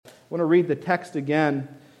want to read the text again,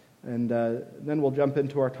 and then we'll jump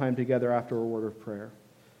into our time together after a word of prayer.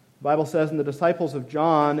 The Bible says, "And the disciples of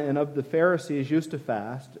John and of the Pharisees used to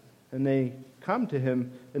fast, and they come to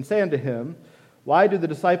him and say unto him, Why do the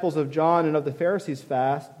disciples of John and of the Pharisees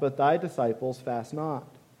fast, but thy disciples fast not?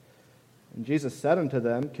 And Jesus said unto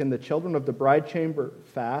them, Can the children of the bride chamber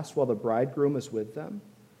fast while the bridegroom is with them?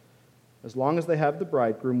 As long as they have the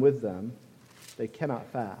bridegroom with them, they cannot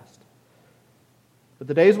fast. But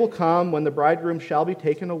the days will come when the bridegroom shall be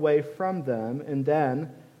taken away from them, and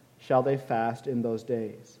then shall they fast in those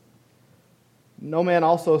days. No man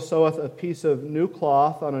also seweth a piece of new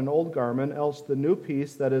cloth on an old garment, else the new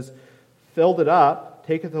piece that is filled it up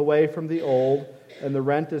taketh away from the old, and the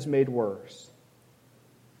rent is made worse.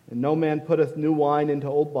 And no man putteth new wine into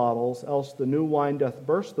old bottles, else the new wine doth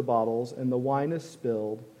burst the bottles, and the wine is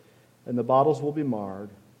spilled, and the bottles will be marred.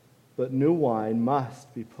 But new wine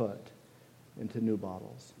must be put into new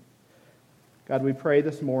bottles." God, we pray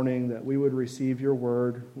this morning that we would receive your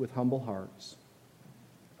word with humble hearts.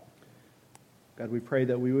 God, we pray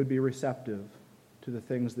that we would be receptive to the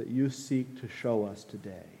things that you seek to show us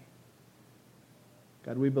today.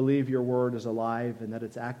 God, we believe your word is alive and that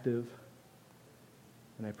it's active.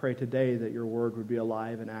 And I pray today that your word would be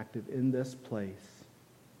alive and active in this place.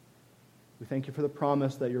 We thank you for the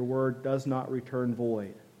promise that your word does not return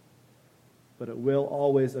void, but it will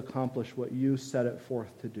always accomplish what you set it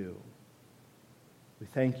forth to do. We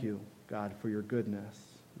thank you, God, for your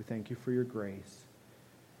goodness. We thank you for your grace.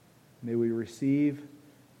 May we receive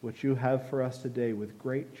what you have for us today with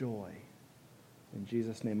great joy. In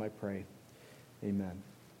Jesus' name I pray. Amen.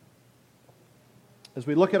 As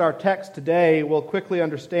we look at our text today, we'll quickly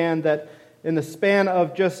understand that in the span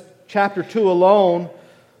of just chapter 2 alone,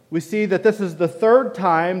 we see that this is the third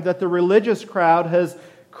time that the religious crowd has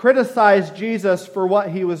criticized Jesus for what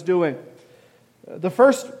he was doing. The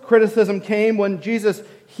first criticism came when Jesus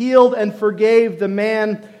healed and forgave the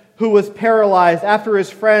man who was paralyzed after his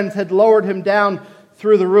friends had lowered him down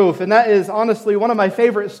through the roof. And that is honestly one of my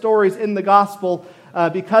favorite stories in the gospel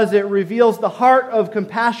because it reveals the heart of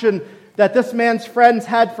compassion that this man's friends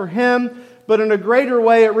had for him, but in a greater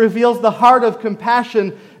way it reveals the heart of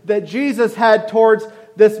compassion that Jesus had towards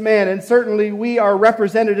this man. And certainly we are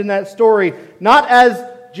represented in that story not as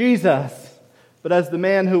Jesus, but as the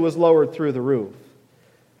man who was lowered through the roof.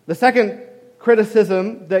 The second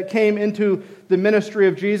criticism that came into the ministry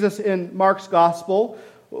of Jesus in Mark's gospel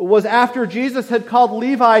was after Jesus had called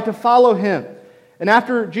Levi to follow him. And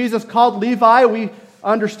after Jesus called Levi, we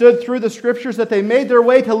understood through the scriptures that they made their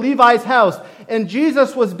way to Levi's house. And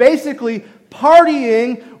Jesus was basically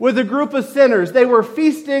partying with a group of sinners. They were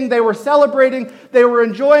feasting, they were celebrating, they were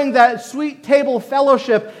enjoying that sweet table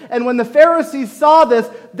fellowship. And when the Pharisees saw this,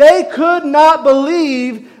 they could not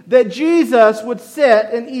believe that Jesus would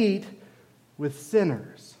sit and eat with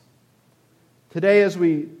sinners. Today, as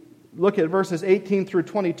we look at verses 18 through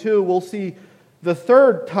 22, we'll see the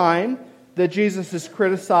third time that Jesus is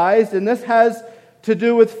criticized, and this has to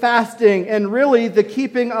do with fasting and really the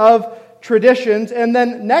keeping of traditions. And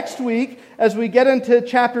then next week, as we get into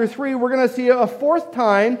chapter 3, we're going to see a fourth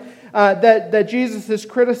time that Jesus is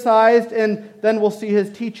criticized, and then we'll see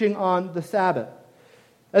his teaching on the Sabbath.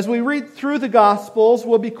 As we read through the Gospels,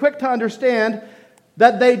 we'll be quick to understand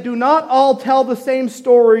that they do not all tell the same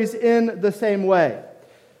stories in the same way.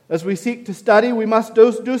 As we seek to study, we must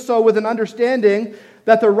do so with an understanding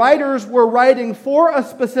that the writers were writing for a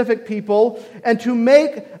specific people and to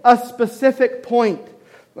make a specific point.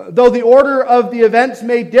 Though the order of the events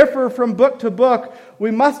may differ from book to book,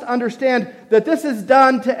 we must understand that this is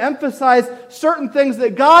done to emphasize certain things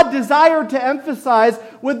that God desired to emphasize,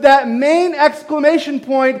 with that main exclamation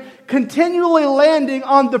point continually landing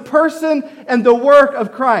on the person and the work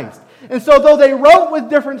of Christ. And so though they wrote with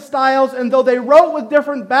different styles, and though they wrote with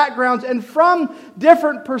different backgrounds and from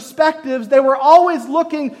different perspectives, they were always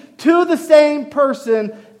looking to the same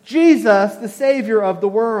person, Jesus, the Savior of the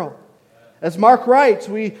world. As Mark writes,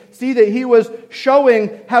 we see that he was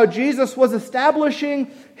showing how Jesus was establishing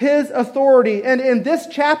his authority. And in this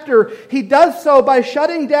chapter, he does so by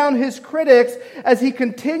shutting down his critics as he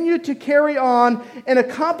continued to carry on and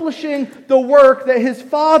accomplishing the work that his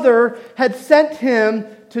Father had sent him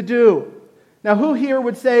to do. Now, who here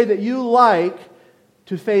would say that you like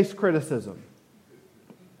to face criticism?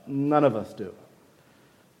 None of us do.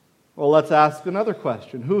 Well, let's ask another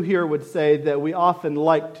question. Who here would say that we often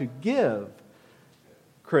like to give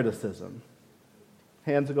criticism?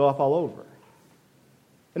 Hands go up all over.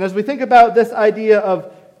 And as we think about this idea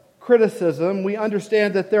of criticism, we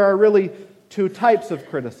understand that there are really two types of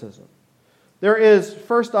criticism. There is,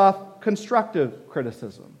 first off, constructive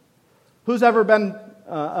criticism. Who's ever been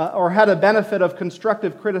or had a benefit of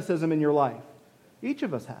constructive criticism in your life? Each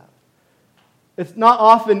of us have. It's not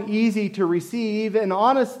often easy to receive, and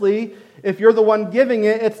honestly, if you're the one giving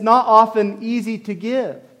it, it's not often easy to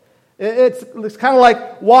give. It's kind of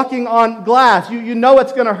like walking on glass. You know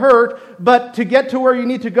it's going to hurt, but to get to where you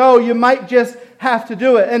need to go, you might just have to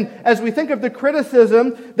do it. And as we think of the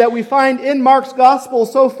criticism that we find in Mark's gospel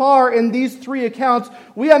so far in these three accounts,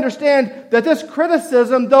 we understand that this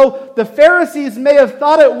criticism, though the Pharisees may have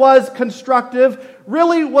thought it was constructive,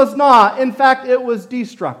 really was not. In fact, it was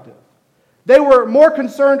destructive. They were more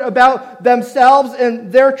concerned about themselves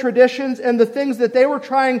and their traditions and the things that they were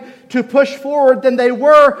trying to push forward than they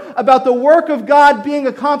were about the work of God being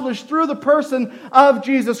accomplished through the person of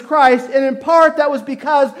Jesus Christ. And in part, that was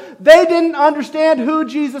because they didn't understand who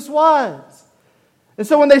Jesus was. And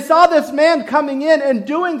so when they saw this man coming in and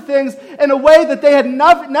doing things in a way that they had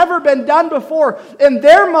never been done before, in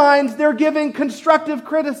their minds, they're giving constructive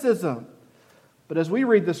criticism. But as we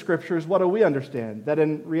read the Scriptures, what do we understand? That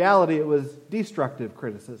in reality it was destructive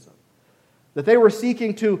criticism. That they were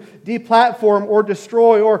seeking to deplatform or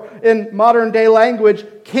destroy, or in modern day language,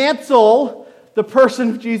 cancel the person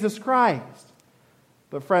of Jesus Christ.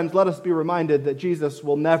 But friends, let us be reminded that Jesus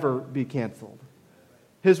will never be canceled.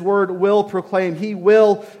 His word will proclaim. He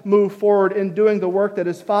will move forward in doing the work that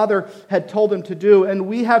His Father had told Him to do. And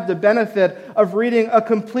we have the benefit of reading a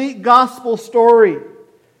complete gospel story.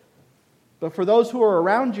 But for those who are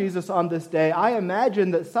around Jesus on this day, I imagine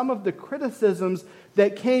that some of the criticisms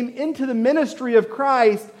that came into the ministry of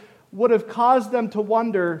Christ would have caused them to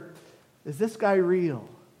wonder, is this guy real?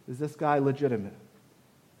 Is this guy legitimate?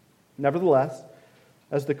 Nevertheless,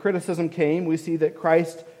 as the criticism came, we see that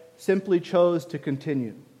Christ simply chose to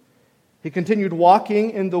continue. He continued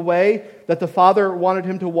walking in the way that the Father wanted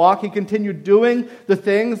Him to walk. He continued doing the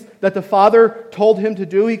things that the Father told Him to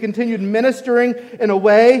do. He continued ministering in a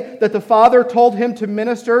way that the Father told Him to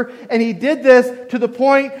minister. And He did this to the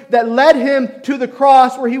point that led Him to the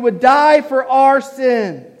cross where He would die for our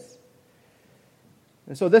sins.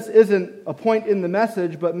 And so this isn't a point in the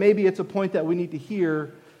message, but maybe it's a point that we need to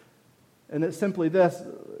hear. And it's simply this: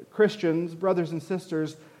 Christians, brothers and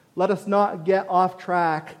sisters, let us not get off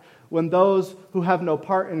track when those who have no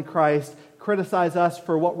part in Christ criticize us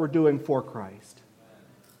for what we're doing for Christ.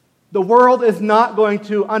 The world is not going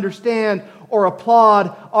to understand or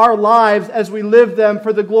applaud our lives as we live them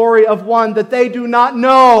for the glory of one that they do not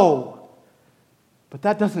know. But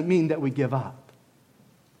that doesn't mean that we give up.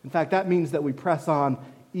 In fact, that means that we press on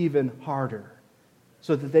even harder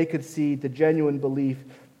so that they could see the genuine belief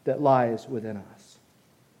that lies within us.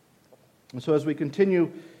 And so as we continue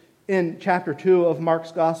in chapter 2 of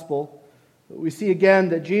Mark's Gospel, we see again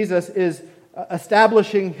that Jesus is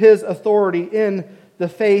establishing His authority in the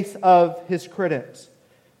face of His critics.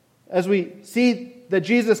 As we see that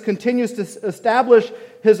Jesus continues to establish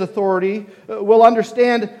His authority, we'll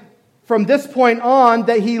understand from this point on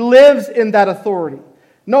that He lives in that authority.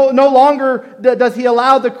 No longer does He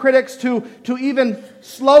allow the critics to even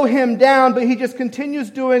slow Him down, but He just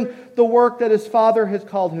continues doing the work that His Father has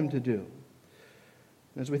called Him to do.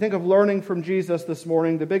 As we think of learning from Jesus this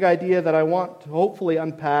morning, the big idea that I want to hopefully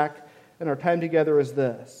unpack in our time together is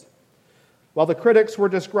this. While the critics were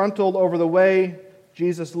disgruntled over the way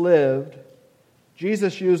Jesus lived,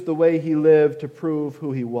 Jesus used the way He lived to prove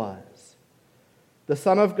who He was. The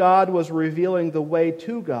Son of God was revealing the way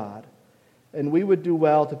to God, and we would do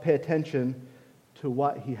well to pay attention to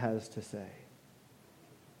what He has to say.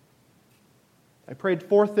 I prayed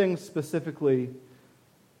 4 things specifically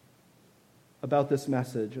about this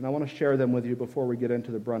message, and I want to share them with you before we get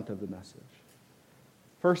into the brunt of the message.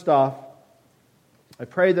 First off, I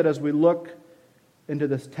pray that as we look into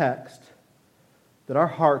this text, that our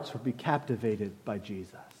hearts would be captivated by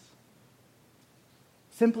Jesus.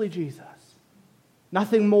 Simply Jesus.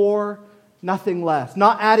 Nothing more, nothing less.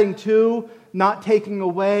 Not adding to, not taking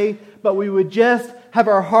away, but we would just have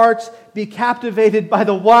our hearts be captivated by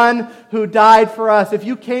the one who died for us. If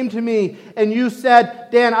you came to me and you said,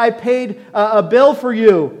 Dan, I paid a bill for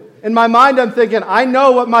you. In my mind, I'm thinking, I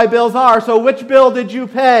know what my bills are, so which bill did you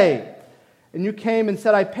pay? And you came and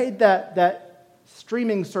said, I paid that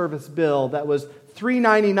streaming service bill that was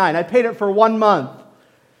 $3.99. I paid it for 1 month.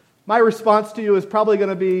 My response to you is probably going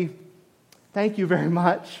to be, thank you very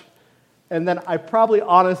much. And then I probably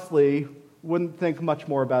honestly wouldn't think much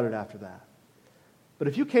more about it after that. But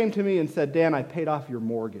if you came to me and said, Dan, I paid off your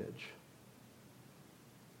mortgage,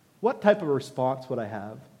 what type of response would I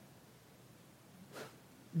have?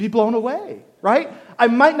 be blown away, right? I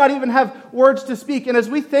might not even have words to speak. And as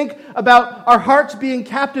we think about our hearts being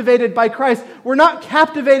captivated by Christ, we're not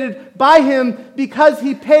captivated by Him because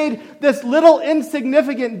He paid this little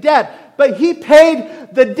insignificant debt, but He paid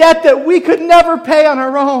the debt that we could never pay on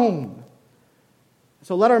our own.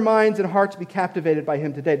 So let our minds and hearts be captivated by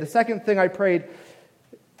Him today. The second thing I prayed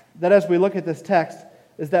that as we look at this text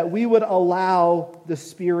is that we would allow the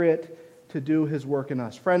Spirit to do His work in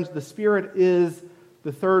us. Friends, the Spirit is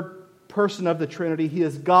the third person of the Trinity. He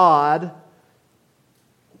is God,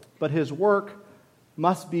 but His work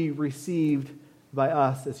must be received by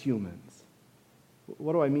us as humans.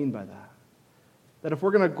 What do I mean by that? That if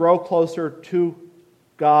we're going to grow closer to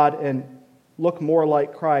God and look more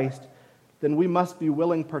like Christ, then we must be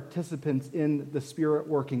willing participants in the Spirit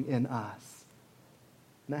working in us.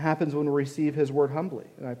 And that happens when we receive His word humbly.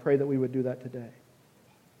 And I pray that we would do that today.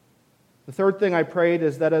 The third thing I prayed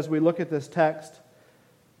is that as we look at this text,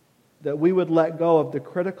 that we would let go of the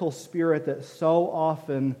critical spirit that so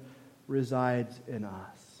often resides in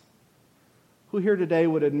us. Who here today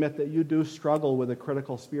would admit that you do struggle with a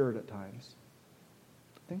critical spirit at times?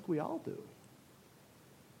 I think we all do.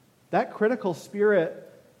 That critical spirit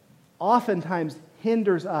oftentimes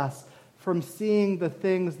hinders us from seeing the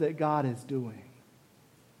things that God is doing.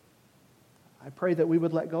 I pray that we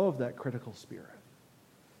would let go of that critical spirit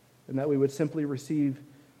and that we would simply receive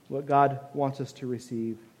what God wants us to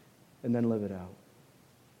receive and then live it out.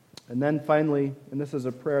 And then finally, and this is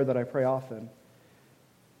a prayer that I pray often,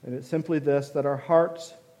 and it's simply this, that our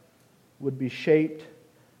hearts would be shaped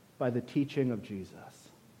by the teaching of Jesus.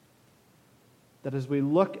 That as we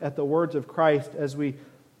look at the words of Christ, as we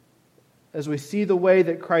see the way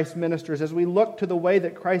that Christ ministers, as we look to the way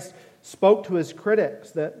that Christ spoke to His critics,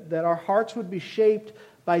 that our hearts would be shaped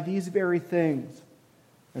by these very things,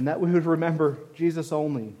 and that we would remember Jesus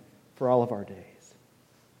only for all of our days.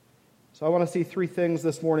 So I want to see three things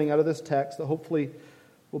this morning out of this text that hopefully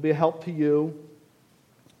will be a help to you.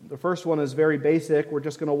 The first one is very basic. We're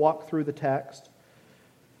just going to walk through the text.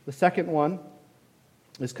 The second one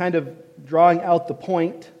is kind of drawing out the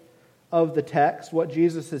point of the text, what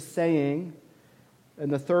Jesus is saying.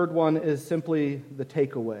 And the third one is simply the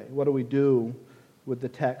takeaway. What do we do with the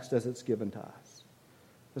text as it's given to us?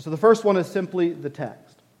 And so the first one is simply the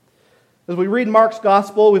text. As we read Mark's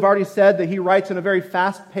gospel, we've already said that he writes in a very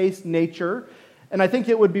fast-paced nature. And I think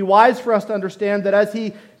it would be wise for us to understand that as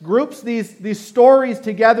he groups these stories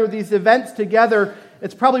together, these events together,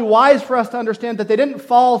 it's probably wise for us to understand that they didn't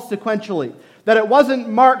fall sequentially. That it wasn't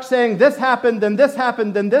Mark saying this happened, then this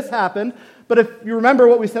happened, then this happened. But if you remember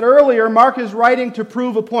what we said earlier, Mark is writing to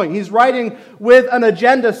prove a point. He's writing with an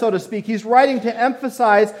agenda, so to speak. He's writing to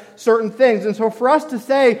emphasize certain things. And so for us to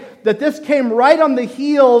say that this came right on the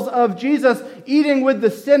heels of Jesus eating with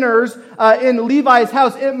the sinners in Levi's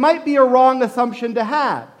house, it might be a wrong assumption to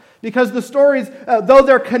have. Because the stories, though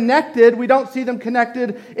they're connected, we don't see them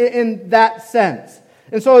connected in that sense.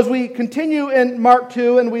 And so as we continue in Mark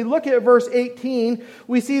 2 and we look at verse 18,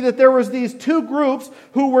 we see that there was these two groups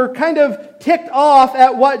who were kind of ticked off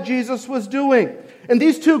at what Jesus was doing. And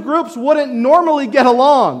these two groups wouldn't normally get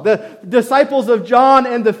along. The disciples of John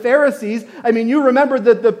and the Pharisees. I mean, you remember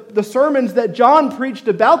the sermons that John preached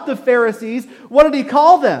about the Pharisees. What did he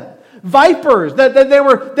call them? Vipers, that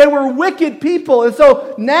they were wicked people. And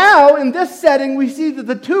so now in this setting we see that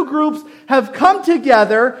the two groups have come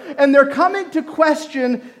together and they're coming to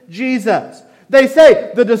question Jesus. They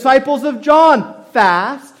say the disciples of John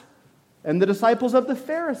fast and the disciples of the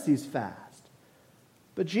Pharisees fast.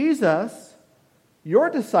 But Jesus, your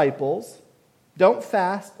disciples don't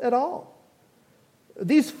fast at all.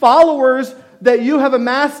 These followers that you have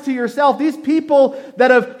amassed to yourself, these people that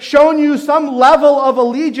have shown you some level of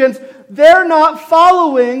allegiance, they're not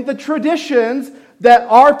following the traditions that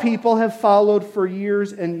our people have followed for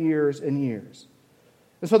years and years and years.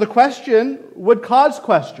 And so the question would cause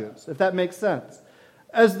questions, if that makes sense.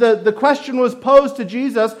 As the question was posed to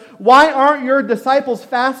Jesus, why aren't your disciples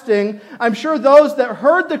fasting? I'm sure those that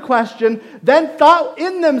heard the question then thought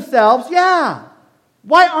in themselves, yeah,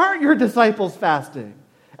 why aren't your disciples fasting?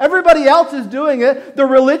 Everybody else is doing it. The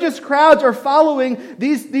religious crowds are following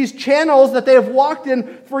these channels that they have walked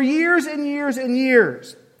in for years and years and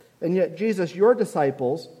years. And yet, Jesus, your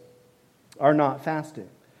disciples are not fasting.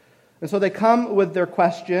 And so they come with their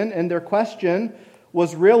question, and their question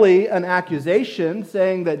was really an accusation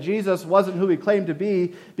saying that Jesus wasn't who he claimed to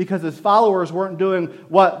be because his followers weren't doing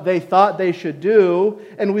what they thought they should do.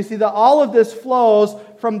 And we see that all of this flows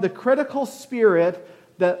from the critical spirit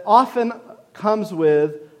that often comes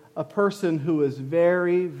with a person who is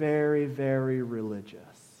very, very, very religious.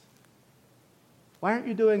 Why aren't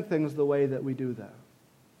you doing things the way that we do them?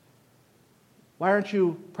 Why aren't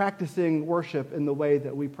you practicing worship in the way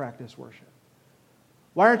that we practice worship?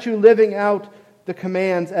 Why aren't you living out the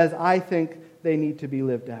commands as I think they need to be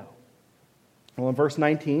lived out? Well, in verse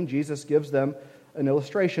 19, Jesus gives them an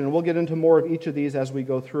illustration, and we'll get into more of each of these as we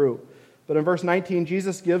go through. But in verse 19,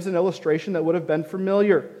 Jesus gives an illustration that would have been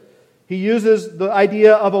familiar. He uses the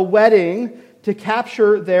idea of a wedding to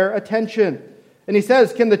capture their attention. And he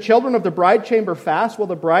says, "Can the children of the bride chamber fast while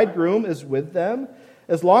the bridegroom is with them?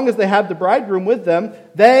 As long as they have the bridegroom with them,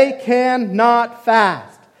 they cannot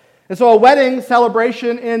fast." And so a wedding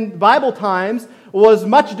celebration in Bible times was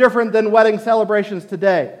much different than wedding celebrations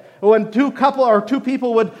today. When two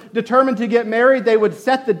people would determine to get married, they would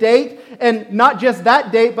set the date, and not just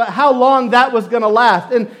that date, but how long that was going to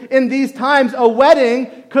last. And in these times, a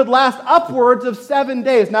wedding could last upwards of 7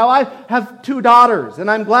 days. Now, I have 2 daughters,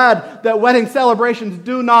 and I'm glad that wedding celebrations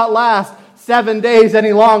do not last 7 days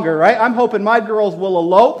any longer, right? I'm hoping my girls will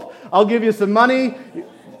elope. I'll give you some money.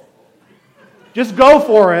 Just go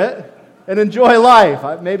for it and enjoy life.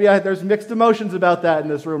 There's mixed emotions about that in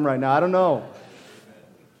this room right now. I don't know.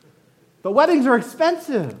 But weddings are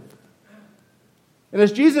expensive. And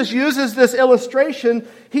as Jesus uses this illustration,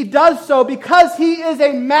 he does so because he is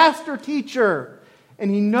a master teacher and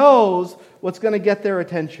he knows what's going to get their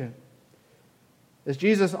attention. As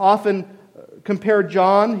Jesus often compared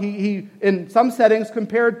John, he in some settings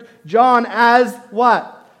compared John as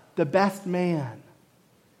what? The best man.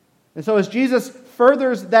 And so as Jesus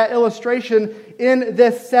furthers that illustration in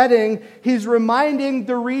this setting, he's reminding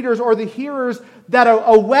the readers or the hearers that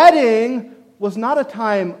a wedding was not a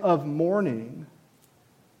time of mourning,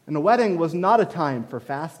 and a wedding was not a time for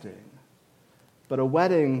fasting, but a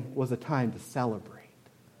wedding was a time to celebrate.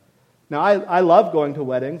 Now, I love going to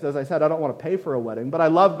weddings. As I said, I don't want to pay for a wedding, but I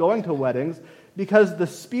love going to weddings because the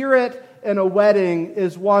spirit in a wedding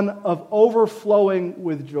is one of overflowing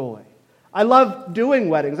with joy. I love doing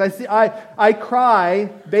weddings. I cry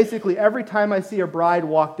basically every time I see a bride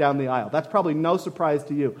walk down the aisle. That's probably no surprise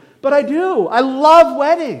to you. But I do. I love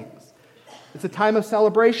weddings. It's a time of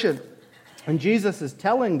celebration. And Jesus is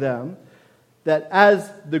telling them that as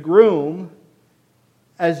the groom,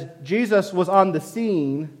 as Jesus was on the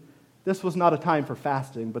scene, this was not a time for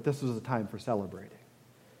fasting, but this was a time for celebrating.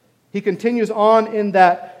 He continues on in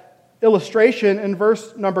that illustration in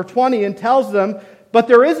verse number 20 and tells them, "But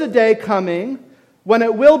there is a day coming when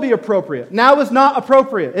it will be appropriate." Now is not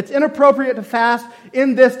appropriate. It's inappropriate to fast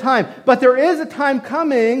in this time. But there is a time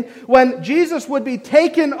coming when Jesus would be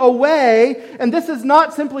taken away. And this is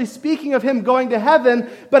not simply speaking of him going to heaven,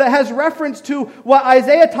 but it has reference to what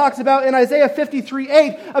Isaiah talks about in Isaiah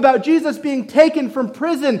 53:8 about Jesus being taken from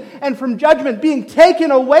prison and from judgment, being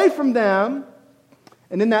taken away from them.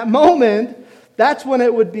 And in that moment, that's when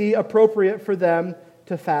it would be appropriate for them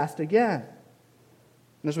to fast again.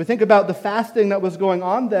 And as we think about the fasting that was going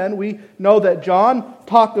on then, we know that John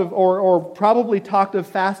talked of, or probably talked of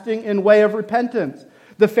fasting in way of repentance.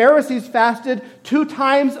 The Pharisees fasted 2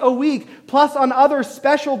 times a week, plus on other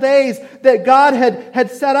special days that God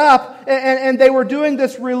had set up, and they were doing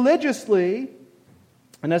this religiously.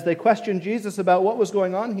 And as they questioned Jesus about what was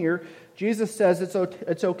going on here, Jesus says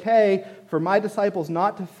it's okay for my disciples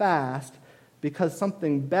not to fast because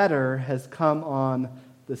something better has come on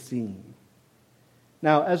the scene.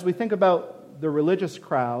 Now, as we think about the religious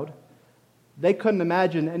crowd, they couldn't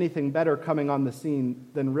imagine anything better coming on the scene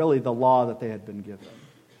than really the law that they had been given.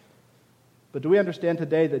 But do we understand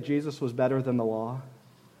today that Jesus was better than the law?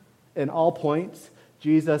 In all points,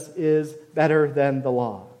 Jesus is better than the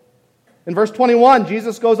law. In verse 21,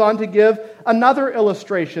 Jesus goes on to give another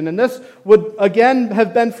illustration, and this would again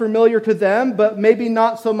have been familiar to them, but maybe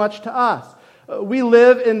not so much to us. We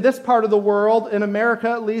live in this part of the world, in America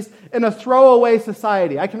at least, in a throwaway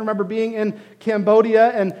society. I can remember being in Cambodia,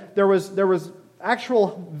 and there was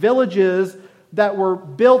actual villages that were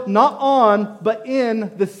built not on, but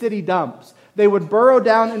in the city dumps. They would burrow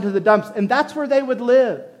down into the dumps, and that's where they would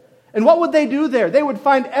live. And what would they do there? They would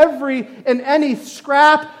find every and any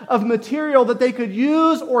scrap of material that they could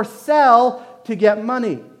use or sell to get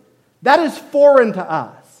money. That is foreign to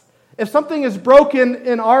us. If something is broken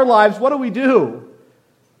in our lives, what do?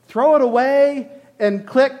 Throw it away and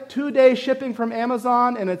click 2-day shipping from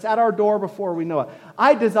Amazon, and it's at our door before we know it.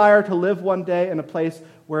 I desire to live one day in a place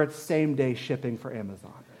where it's same-day shipping for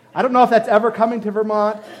Amazon. I don't know if that's ever coming to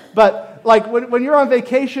Vermont, but like when you're on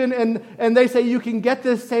vacation and they say you can get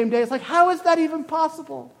this same day, it's like, how is that even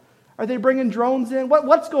possible? Are they bringing drones in?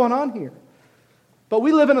 What's going on here? But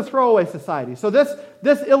we live in a throwaway society. So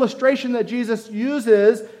this illustration that Jesus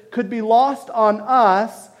uses could be lost on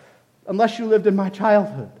us unless you lived in my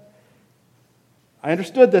childhood. I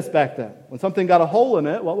understood this back then. When something got a hole in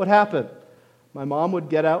it, what would happen? my mom would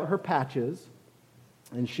get out her patches,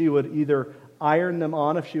 and she would either iron them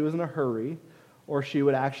on if she was in a hurry, or she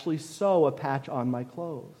would actually sew a patch on my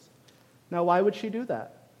clothes. Now, why would she do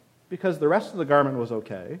that? Because the rest of the garment was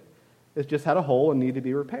okay. It just had a hole and needed to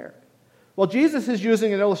be repaired. Well, Jesus is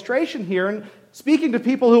using an illustration here and speaking to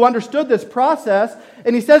people who understood this process.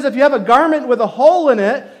 And he says if you have a garment with a hole in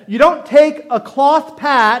it, you don't take a cloth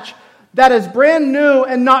patch that is brand new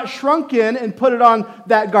and not shrunken and put it on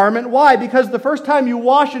that garment. Why? Because the first time you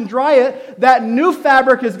wash and dry it, that new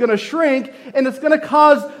fabric is going to shrink and it's going to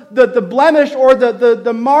cause the blemish or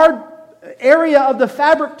the marred area of the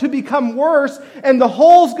fabric to become worse, and the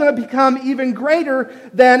hole's going to become even greater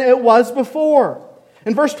than it was before.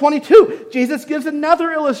 In verse 22, Jesus gives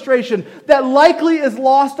another illustration that likely is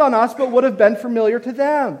lost on us but would have been familiar to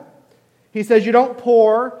them. He says, you don't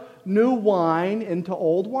pour new wine into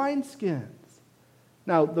old wineskins.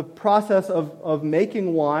 Now, the process of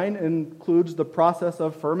making wine includes the process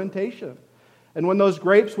of fermentation. And when those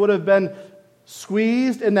grapes would have been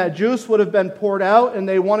squeezed and that juice would have been poured out and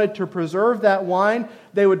they wanted to preserve that wine,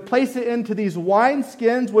 they would place it into these wine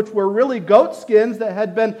skins, which were really goat skins that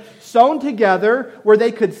had been sewn together where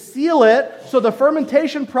they could seal it so the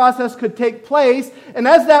fermentation process could take place. And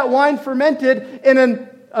as that wine fermented in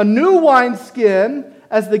a new wine skin,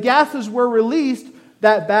 as the gases were released,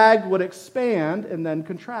 that bag would expand and then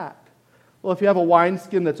contract. Well, if you have a wine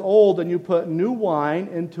skin that's old and you put new wine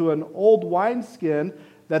into an old wine skin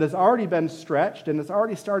that has already been stretched and it's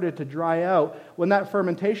already started to dry out, when that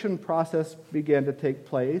fermentation process began to take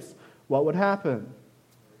place, what would happen?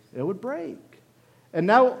 It would break. And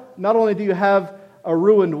now, not only do you have a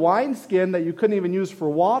ruined wineskin that you couldn't even use for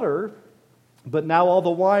water, but now all the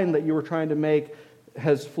wine that you were trying to make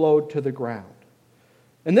has flowed to the ground.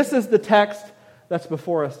 And this is the text that's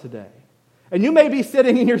before us today. And you may be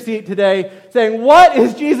sitting in your seat today saying, what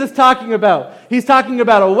is Jesus talking about? He's talking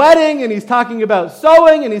about a wedding, and he's talking about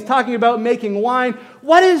sewing, and he's talking about making wine.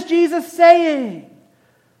 What is Jesus saying?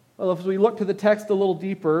 Well, if we look to the text a little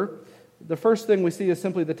deeper, the first thing we see is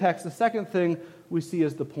simply the text. The second thing we see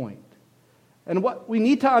is the point. And what we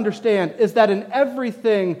need to understand is that in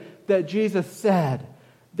everything that Jesus said,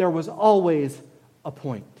 there was always a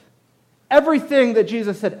point. Everything that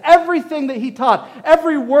Jesus said, everything that he taught,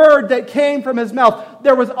 every word that came from his mouth,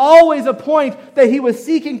 there was always a point that he was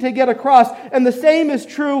seeking to get across. And the same is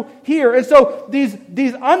true here. And so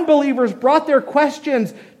these unbelievers brought their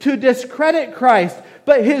questions to discredit Christ,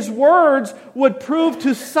 but his words would prove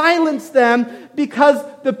to silence them because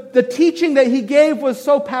the teaching that he gave was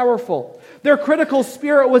so powerful. Their critical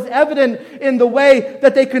spirit was evident in the way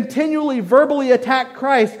that they continually verbally attacked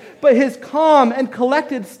Christ, but his calm and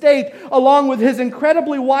collected state, along with his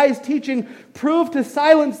incredibly wise teaching, proved to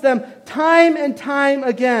silence them time and time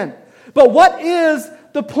again. But what is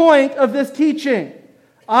the point of this teaching?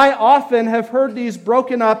 I often have heard these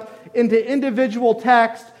broken up into individual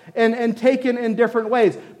texts and taken in different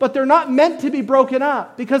ways. But they're not meant to be broken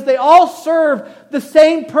up because they all serve the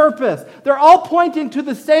same purpose. They're all pointing to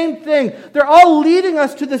the same thing. They're all leading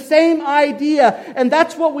us to the same idea. And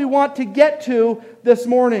that's what we want to get to this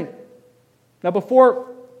morning. Now,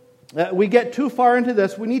 before we get too far into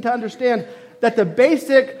this, we need to understand that the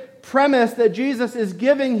basic premise that Jesus is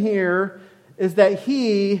giving here is that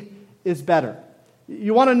he is better.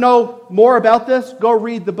 You want to know more about this? Go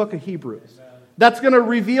read the book of Hebrews. That's going to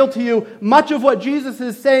reveal to you much of what Jesus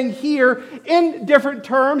is saying here in different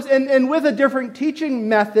terms and with a different teaching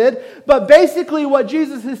method. But basically what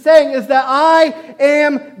Jesus is saying is that I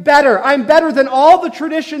am better. I'm better than all the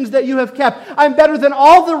traditions that you have kept. I'm better than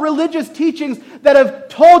all the religious teachings that have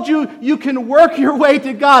told you you can work your way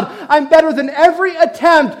to God. I'm better than every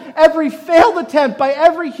attempt, every failed attempt by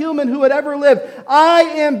every human who had ever lived. I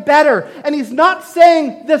am better. And he's not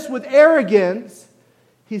saying this with arrogance.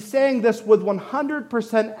 He's saying this with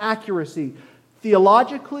 100% accuracy,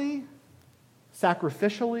 theologically,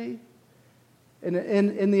 sacrificially,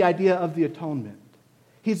 in the idea of the atonement.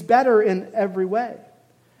 He's better in every way.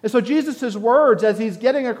 And so Jesus' words, as he's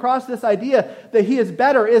getting across this idea that he is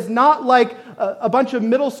better, is not like a bunch of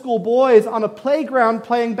middle school boys on a playground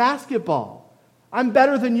playing basketball. I'm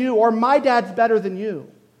better than you, or my dad's better than you,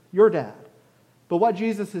 your dad. But what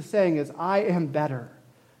Jesus is saying is, I am better,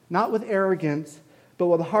 not with arrogance, but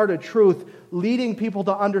with a heart of truth, leading people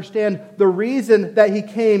to understand the reason that he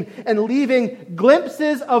came and leaving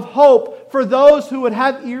glimpses of hope for those who would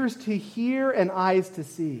have ears to hear and eyes to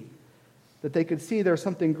see, that they could see there's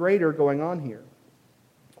something greater going on here.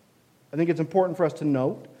 I think it's important for us to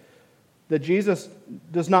note that Jesus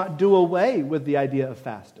does not do away with the idea of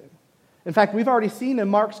fasting. In fact, we've already seen in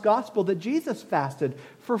Mark's gospel that Jesus fasted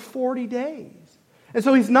for 40 days. And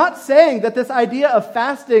so he's not saying that this idea of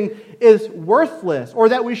fasting is worthless or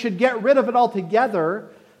that we should get rid of it altogether,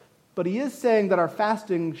 but he is saying that our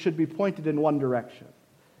fasting should be pointed in one direction.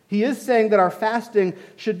 He is saying that our fasting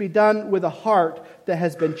should be done with a heart that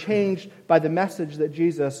has been changed by the message that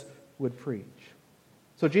Jesus would preach.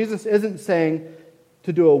 So Jesus isn't saying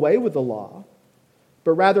to do away with the law,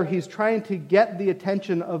 but rather he's trying to get the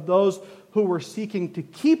attention of those who were seeking to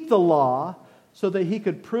keep the law so that he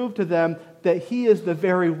could prove to them that he is the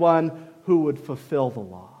very one who would fulfill the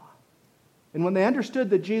law. And when they understood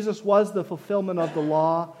that Jesus was the fulfillment of the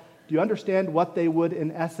law, do you understand what they would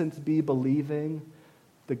in essence be believing?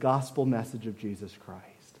 The gospel message of Jesus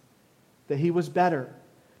Christ. That he was better.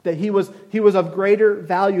 That he was of greater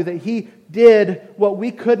value. That he did what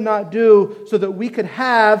we could not do so that we could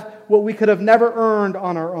have what we could have never earned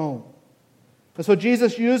on our own. And so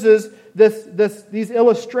Jesus uses these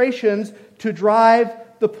illustrations to drive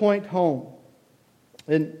the point home.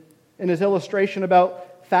 In his illustration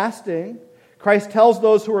about fasting, Christ tells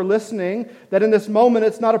those who are listening that in this moment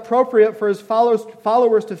it's not appropriate for his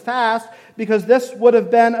followers to fast because this would have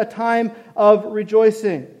been a time of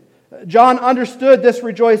rejoicing. John understood this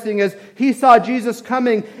rejoicing as he saw Jesus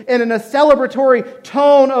coming and in a celebratory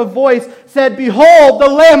tone of voice said, "Behold, the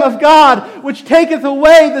Lamb of God, which taketh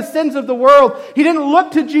away the sins of the world." He didn't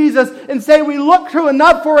look to Jesus and say, "We look to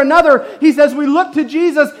enough for another." He says, "We look to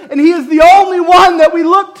Jesus, and he is the only one that we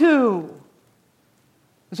look to."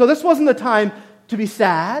 So this wasn't a time to be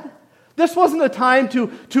sad. This wasn't a time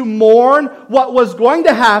to mourn what was going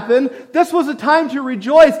to happen. This was a time to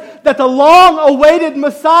rejoice that the long-awaited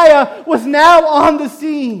Messiah was now on the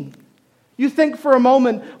scene. You think for a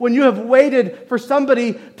moment when you have waited for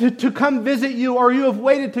somebody to come visit you or you have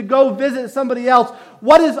waited to go visit somebody else,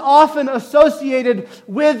 what is often associated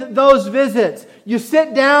with those visits? You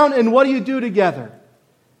sit down and what do you do together?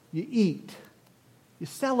 You eat. You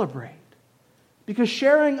celebrate. Because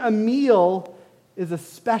sharing a meal is a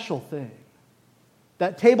special thing.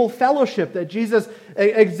 That table fellowship that Jesus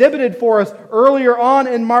exhibited for us earlier on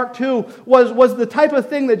in Mark 2 was the type of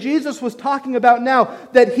thing that Jesus was talking about now,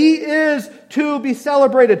 that he is to be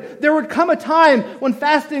celebrated. There would come a time when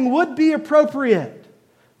fasting would be appropriate,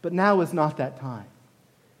 but now is not that time.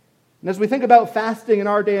 And as we think about fasting in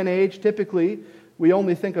our day and age, typically we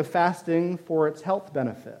only think of fasting for its health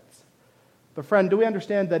benefits. But friend, do we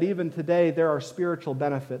understand that even today there are spiritual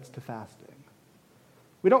benefits to fasting?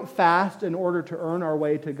 We don't fast in order to earn our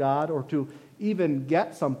way to God or to even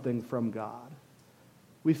get something from God.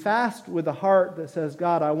 We fast with a heart that says,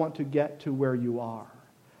 "God, I want to get to where you are.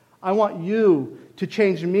 I want you to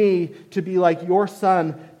change me to be like your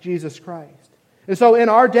Son, Jesus Christ." And so in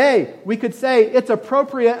our day, we could say it's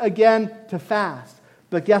appropriate again to fast.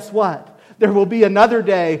 But guess what? There will be another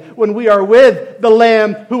day when we are with the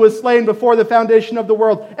Lamb who was slain before the foundation of the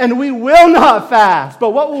world, and we will not fast.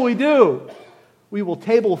 But what will we do? We will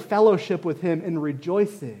table fellowship with him in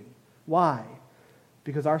rejoicing. Why?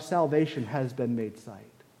 Because our salvation has been made sight.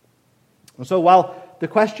 And so while the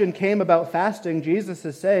question came about fasting, Jesus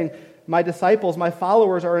is saying, my disciples, my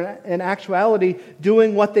followers are in actuality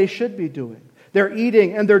doing what they should be doing. They're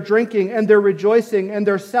eating and they're drinking and they're rejoicing and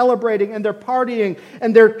they're celebrating and they're partying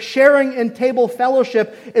and they're sharing in table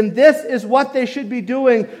fellowship. And this is what they should be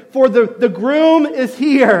doing, for the groom is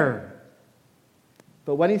here.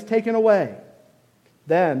 But when he's taken away,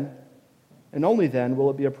 then, and only then, will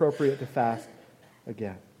it be appropriate to fast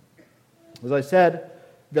again. As I said,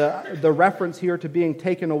 the reference here to being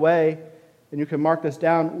taken away, and you can mark this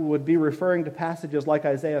down, would be referring to passages like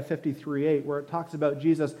Isaiah 53:8, where it talks about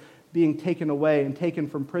Jesus being taken away and taken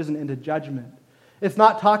from prison into judgment. It's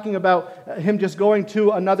not talking about him just going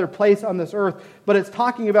to another place on this earth, but it's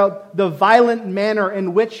talking about the violent manner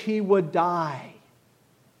in which he would die.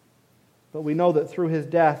 But we know that through his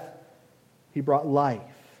death, he brought life.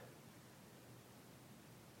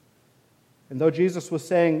 And though Jesus was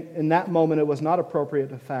saying in that moment it was not appropriate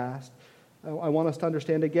to fast, I want us to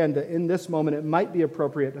understand again that in this moment it might be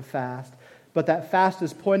appropriate to fast, but that fast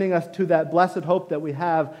is pointing us to that blessed hope that we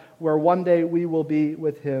have, where one day we will be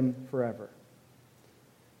with him forever.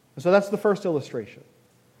 And so that's the first illustration.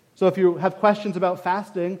 So if you have questions about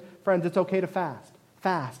fasting, friends, it's okay to fast.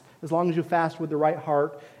 Fast, as long as you fast with the right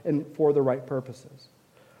heart and for the right purposes.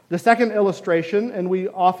 The second illustration, and we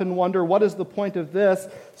often wonder, what is the point of this?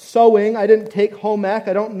 Sewing. I didn't take home ec.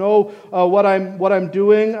 I don't know what I'm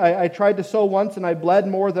doing. I tried to sew once and I bled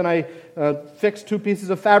more than I fixed two pieces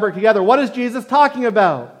of fabric together. What is Jesus talking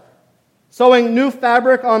about? Sewing new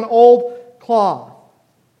fabric on old cloth.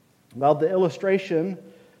 Well, the illustration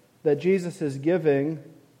that Jesus is giving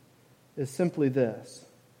is simply this.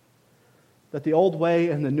 that the old way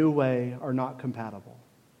and the new way are not compatible.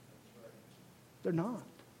 They're not.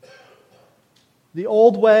 The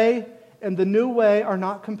old way and the new way are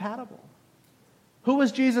not compatible. Who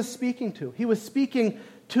was Jesus speaking to? He was speaking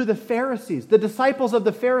to the Pharisees, the disciples of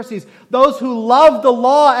the Pharisees, those who loved the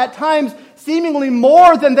law at times seemingly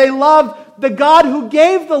more than they loved the God who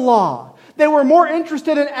gave the law. They were more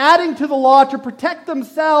interested in adding to the law to protect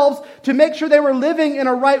themselves, to make sure they were living in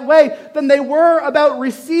a right way, than they were about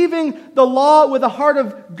receiving the law with a heart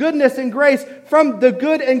of goodness and grace from the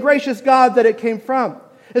good and gracious God that it came from.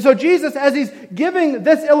 And so Jesus, as he's giving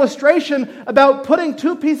this illustration about putting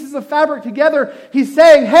two pieces of fabric together, he's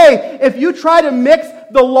saying, hey, if you try to mix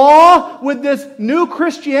the law with this new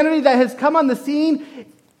Christianity that has come on the scene,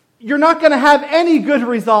 you're not going to have any good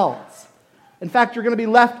results. In fact, you're going to be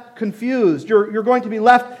left confused. You're going to be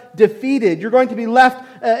left defeated. You're going to be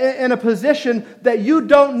left in a position that you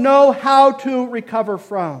don't know how to recover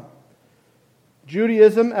from.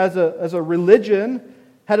 Judaism as a religion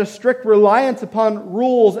had a strict reliance upon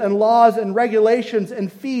rules and laws and regulations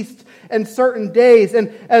and feasts and certain days.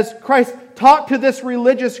 And as Christ talked to this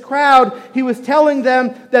religious crowd, he was telling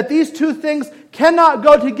them that these two things cannot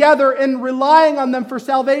go together in relying on them for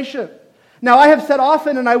salvation. Now, I have said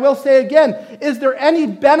often, and I will say again, is there any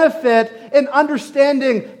benefit in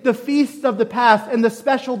understanding the feasts of the past and the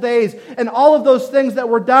special days and all of those things that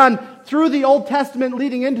were done through the Old Testament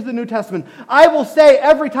leading into the New Testament? I will say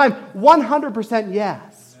every time, 100%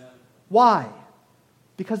 yes. Why?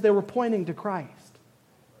 Because they were pointing to Christ.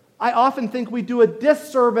 I often think we do a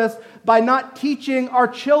disservice by not teaching our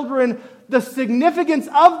children the significance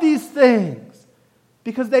of these things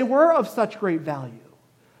because they were of such great value.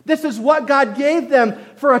 This is what God gave them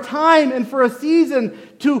for a time and for a season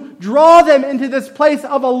to draw them into this place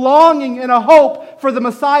of a longing and a hope for the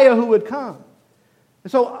Messiah who would come.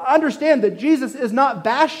 And so understand that Jesus is not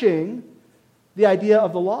bashing the idea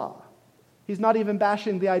of the law. He's not even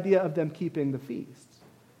bashing the idea of them keeping the feasts.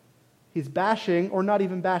 He's bashing, or not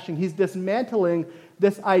even bashing, he's dismantling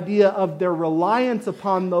this idea of their reliance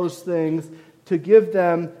upon those things to give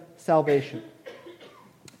them salvation.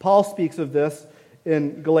 Paul speaks of this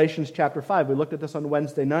in Galatians chapter 5. We looked at this on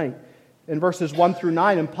Wednesday night in verses 1 through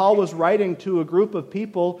 9. And Paul was writing to a group of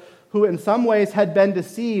people who in some ways had been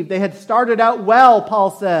deceived. They had started out well,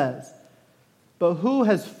 Paul says. But who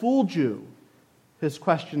has fooled you? His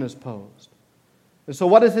question is posed. And so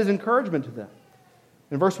what is his encouragement to them?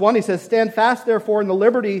 In verse 1 he says, "Stand fast therefore in the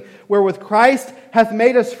liberty wherewith Christ hath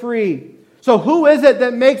made us free." So who is it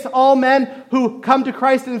that makes all men who come to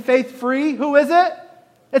Christ in faith free? Who is it?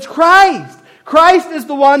 It's Christ. Christ is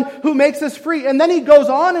the one who makes us free. And then he goes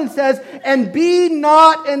on and says, "And be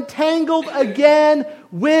not entangled again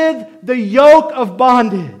with the yoke of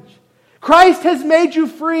bondage." Christ has made you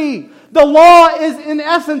free. The law is in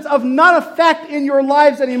essence of none effect in your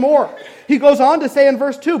lives anymore. He goes on to say in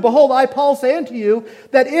verse 2, "Behold, I, Paul, say unto you,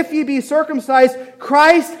 that if ye be circumcised,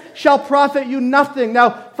 Christ shall profit you nothing."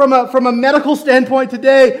 Now, from a medical standpoint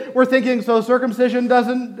today, we're thinking, so circumcision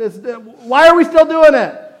why are we still doing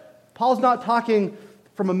it? Paul's not talking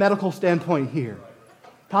from a medical standpoint here.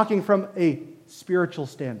 Talking from a spiritual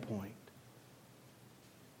standpoint.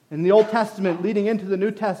 In the Old Testament, leading into the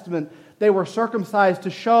New Testament, they were circumcised to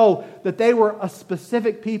show that they were a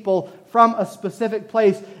specific people from a specific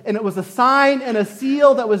place. And it was a sign and a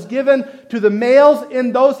seal that was given to the males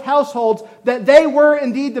in those households that they were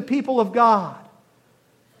indeed the people of God.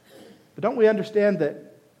 But don't we understand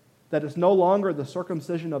that it's no longer the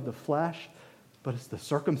circumcision of the flesh, but it's the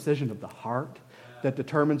circumcision of the heart that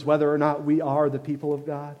determines whether or not we are the people of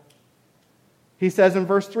God? He says in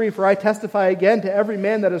verse 3, "For I testify again to every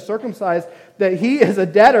man that is circumcised that he is a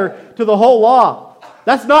debtor to the whole law."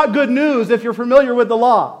 That's not good news if you're familiar with the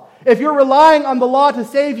law. If you're relying on the law to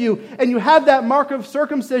save you and you have that mark of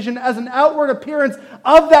circumcision as an outward appearance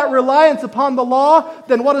of that reliance upon the law,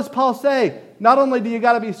 then what does Paul say? Not only do you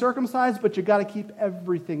got to be circumcised, but you got to keep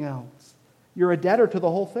everything else. You're a debtor to the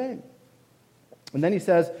whole thing. And then he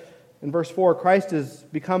says in verse 4, "Christ is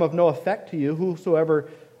become of no effect to you. Whosoever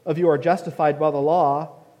of you are justified by the law,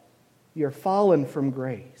 ye are fallen from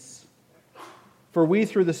grace. For we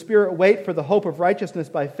through the Spirit wait for the hope of righteousness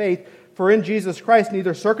by faith. For in Jesus Christ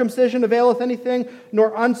neither circumcision availeth anything,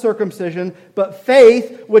 nor uncircumcision, but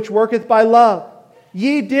faith which worketh by love.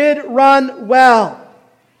 Ye did run well.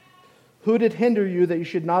 Who did hinder you that you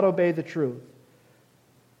should not obey the truth?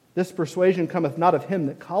 This persuasion cometh not of him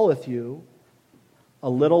that calleth you. A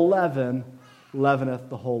little leaven leaveneth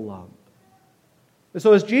the whole lump." And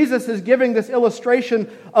so as Jesus is giving this illustration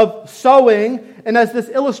of sowing, and as this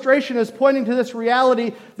illustration is pointing to this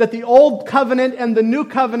reality that the Old Covenant and the New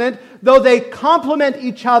Covenant, though they complement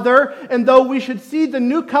each other, and though we should see the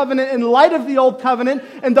New Covenant in light of the Old Covenant,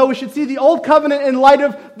 and though we should see the Old Covenant in light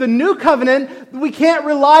of the New Covenant, we can't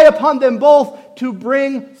rely upon them both to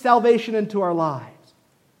bring salvation into our lives.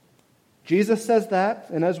 Jesus says that,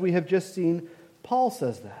 and as we have just seen, Paul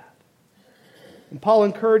says that. And Paul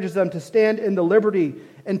encourages them to stand in the liberty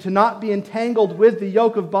and to not be entangled with the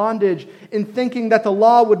yoke of bondage in thinking that the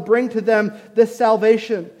law would bring to them this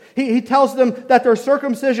salvation. He tells them that their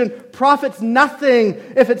circumcision profits nothing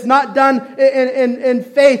if it's not done in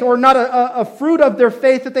faith or not a fruit of their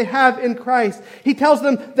faith that they have in Christ. He tells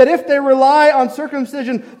them that if they rely on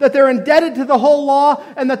circumcision, that they're indebted to the whole law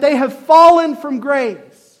and that they have fallen from grace.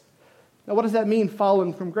 Now, what does that mean,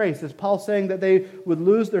 fallen from grace? Is Paul saying that they would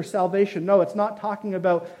lose their salvation? No, it's not talking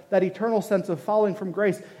about that eternal sense of falling from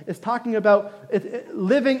grace. It's talking about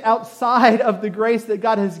living outside of the grace that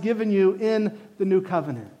God has given you in the new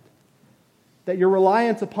covenant. That your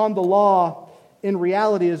reliance upon the law in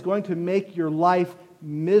reality is going to make your life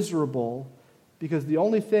miserable because the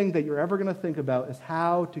only thing that you're ever going to think about is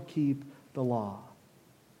how to keep the law.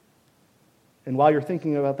 And while you're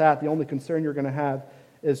thinking about that, the only concern you're going to have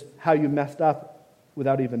is how you messed up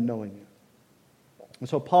without even knowing it. And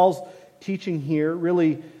so Paul's teaching here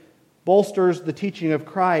really bolsters the teaching of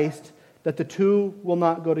Christ that the two will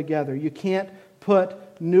not go together. You can't put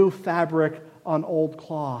new fabric on old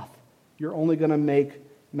cloth. You're only going to make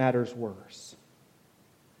matters worse.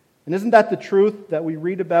 And isn't that the truth that we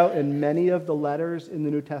read about in many of the letters in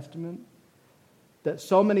the New Testament? That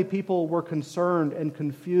so many people were concerned and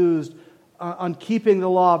confused on keeping the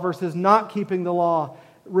law versus not keeping the law,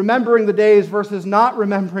 remembering the days versus not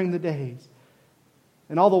remembering the days.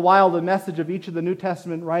 And all the while, the message of each of the New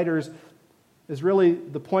Testament writers is really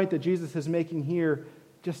the point that Jesus is making here.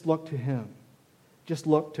 Just look to Him. Just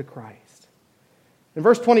look to Christ. In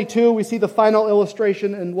verse 22, we see the final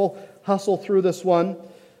illustration, and we'll hustle through this one.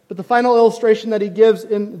 But the final illustration that he gives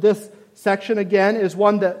in this section, again, is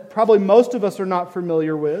one that probably most of us are not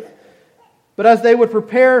familiar with. But as they would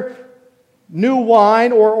prepare new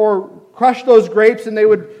wine or crush those grapes and they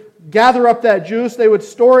would gather up that juice, they would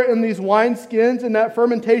store it in these wine skins, and that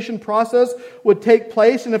fermentation process would take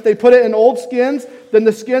place. And if they put it in old skins, then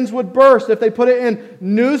the skins would burst. If they put it in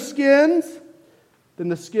new skins, then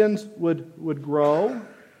the skins would grow,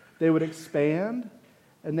 they would expand,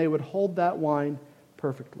 and they would hold that wine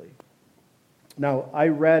perfectly. Now, I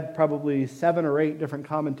read probably 7 or 8 different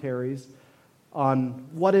commentaries on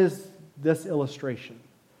what is this illustration.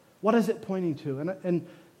 What is it pointing to? And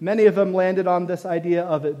many of them landed on this idea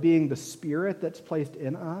of it being the Spirit that's placed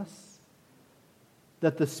in us.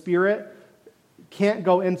 That the Spirit can't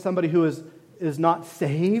go in somebody who is not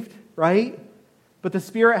saved, right? But the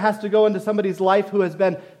Spirit has to go into somebody's life who has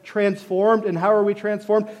been transformed. And how are we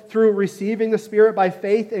transformed? Through receiving the Spirit by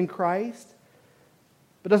faith in Christ.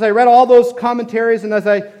 But as I read all those commentaries and as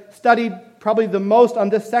I studied probably the most on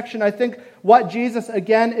this section, I think what Jesus,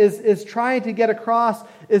 again, is trying to get across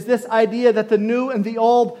is this idea that the new and the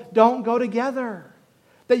old don't go together.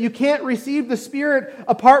 That you can't receive the Spirit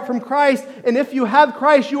apart from Christ. And if you have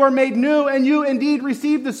Christ, you are made new and you indeed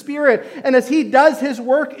receive the Spirit. And as He does His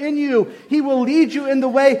work in you, He will lead you in the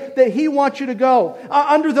way that He wants you to go.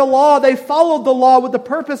 Under the law, they followed the law with the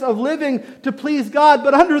purpose of living to please God.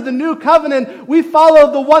 But under the new covenant, we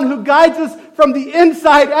follow the one who guides us from the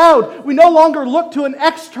inside out. We no longer look to an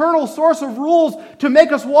external source of rules to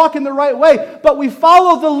make us walk in the right way. But we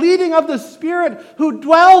follow the leading of the Spirit who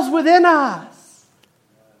dwells within us.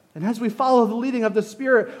 And as we follow the leading of the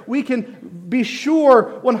Spirit, we can be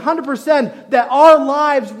sure 100% that our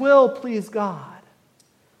lives will please God.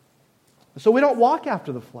 So we don't walk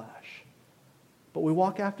after the flesh, but we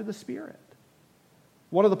walk after the Spirit.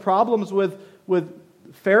 One of the problems with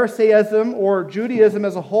Pharisaism or Judaism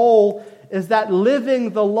as a whole is that living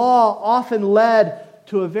the law often led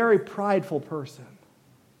to a very prideful person.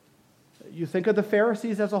 You think of the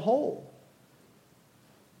Pharisees as a whole.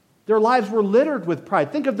 Their lives were littered with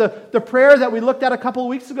pride. Think of the prayer that we looked at a couple of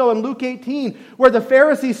weeks ago in Luke 18, where the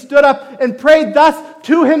Pharisee stood up and prayed thus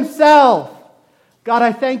to himself. God,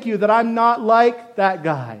 I thank you that I'm not like that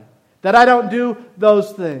guy, that I don't do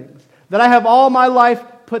those things, that I have all my life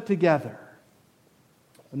put together.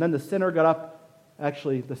 And then the sinner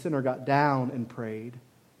the sinner got down and prayed.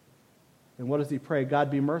 And what does he pray?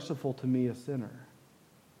 God, be merciful to me, a sinner.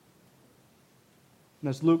 And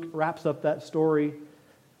as Luke wraps up that story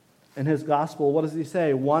in his gospel, what does he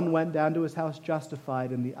say? One went down to his house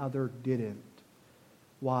justified and the other didn't.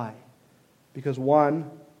 Why? Because one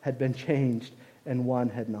had been changed and one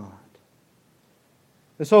had not.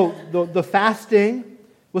 And so the fasting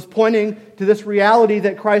was pointing to this reality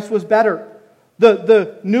that Christ was better.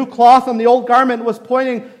 The new cloth on the old garment was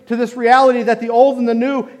pointing to this reality that the old and the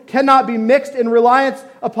new cannot be mixed in relying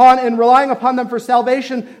upon them for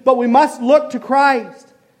salvation, but we must look to Christ.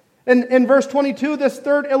 And in verse 22, this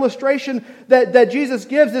third illustration that Jesus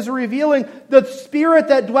gives is revealing the Spirit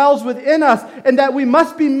that dwells within us, and that we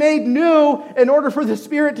must be made new in order for the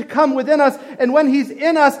Spirit to come within us. And when He's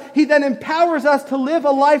in us, He then empowers us to live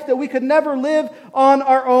a life that we could never live on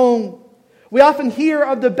our own. We often hear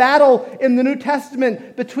of the battle in the New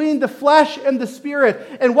Testament between the flesh and the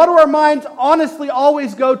Spirit. And what do our minds honestly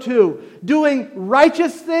always go to? Doing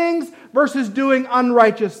righteous things versus doing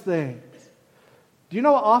unrighteous things. Do you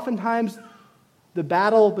know what oftentimes the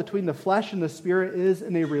battle between the flesh and the Spirit is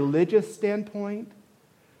in a religious standpoint?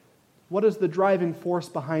 What is the driving force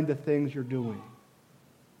behind the things you're doing?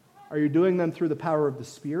 Are you doing them through the power of the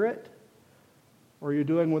Spirit? Or are you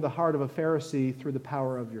doing with the heart of a Pharisee through the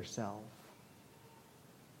power of yourself?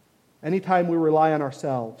 Anytime we rely on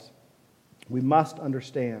ourselves, we must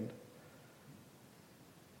understand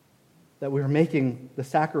that we are making the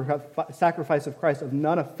sacrifice of Christ of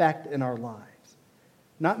none effect in our lives.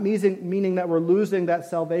 Not meaning that we're losing that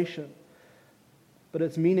salvation, but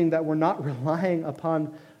it's meaning that we're not relying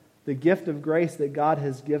upon the gift of grace that God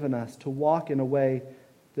has given us to walk in a way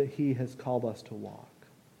that He has called us to walk.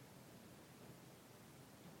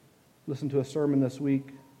 Listen to a sermon this week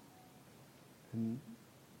and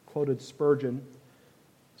quoted Spurgeon.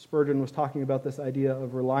 Spurgeon was talking about this idea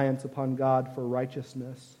of reliance upon God for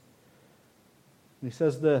righteousness. And he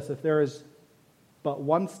says this: if there is but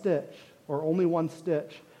one stitch, or only one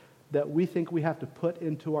stitch, that we think we have to put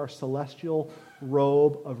into our celestial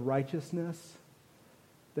robe of righteousness,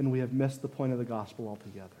 then we have missed the point of the gospel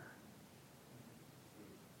altogether.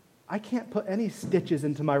 I can't put any stitches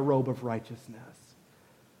into my robe of righteousness.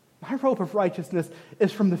 My robe of righteousness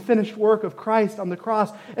is from the finished work of Christ on the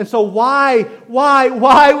cross. And so why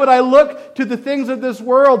would I look to the things of this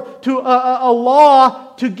world, to a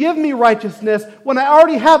law to give me righteousness, when I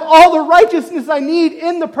already have all the righteousness I need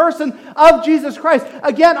in the person of Jesus Christ?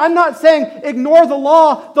 Again, I'm not saying ignore the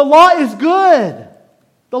law. The law is good.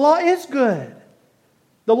 The law is good.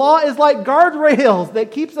 The law is like guardrails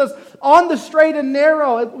that keeps us on the straight and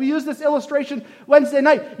narrow. We used this illustration Wednesday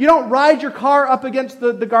night. You don't ride your car up against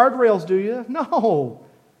the guardrails, do you? No.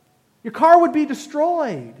 Your car would be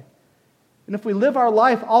destroyed. And if we live our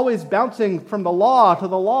life always bouncing from the law to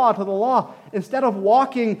the law to the law, instead of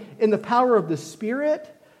walking in the power of the Spirit,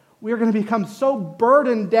 we are going to become so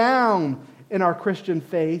burdened down in our Christian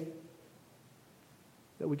faith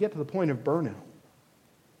that we get to the point of burnout.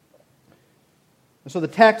 And so the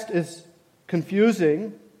text is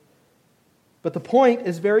confusing, but the point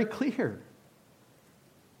is very clear.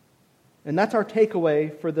 And that's our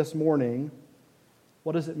takeaway for this morning.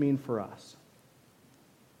 What does it mean for us?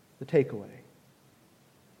 The takeaway.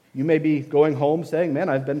 You may be going home saying, man,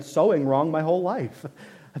 I've been sewing wrong my whole life.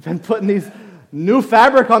 I've been putting these new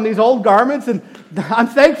fabric on these old garments, and I'm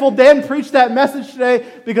thankful Dan preached that message today,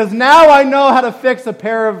 because now I know how to fix a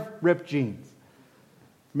pair of ripped jeans.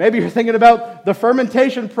 Maybe you're thinking about the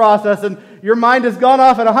fermentation process and your mind has gone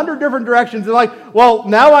off in 100 different directions. And like, well,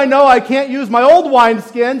 now I know I can't use my old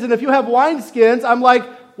wineskins. And if you have wineskins, I'm like,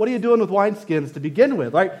 what are you doing with wineskins to begin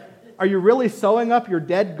with? Like, are you really sewing up your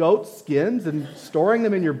dead goat's skins and storing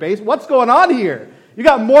them in your basement? What's going on here? You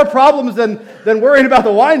got more problems than worrying about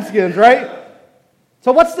the wineskins, right?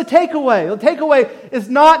 So what's the takeaway? The takeaway is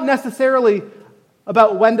not necessarily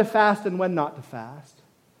about when to fast and when not to fast.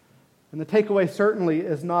 And the takeaway certainly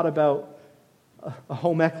is not about a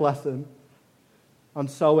home ec lesson on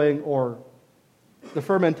sewing or the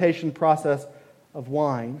fermentation process of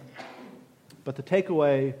wine. But the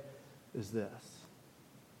takeaway is this.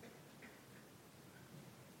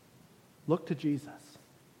 Look to Jesus.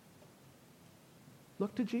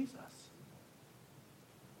 Look to Jesus.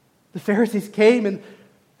 The Pharisees came and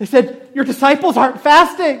they said, your disciples aren't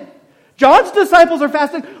fasting. John's disciples are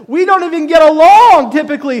fasting. We don't even get along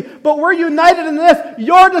typically, but we're united in this.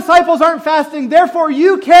 Your disciples aren't fasting, therefore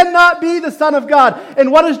you cannot be the Son of God.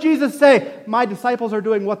 And what does Jesus say? My disciples are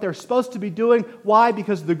doing what they're supposed to be doing. Why?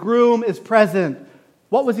 Because the groom is present.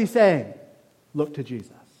 What was he saying? Look to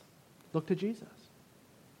Jesus. Look to Jesus.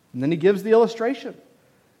 And then he gives the illustration.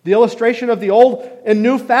 The illustration of the old and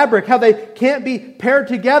new fabric, how they can't be paired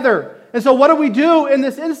together. And so what do we do in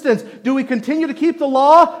this instance? Do we continue to keep the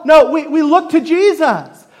law? No, we look to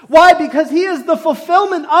Jesus. Why? Because He is the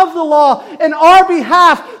fulfillment of the law in our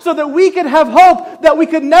behalf so that we can have hope that we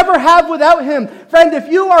could never have without Him. Friend,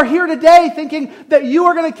 if you are here today thinking that you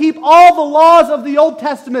are going to keep all the laws of the Old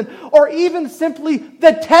Testament or even simply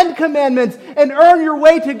the 10 Commandments and earn your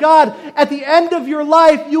way to God, at the end of your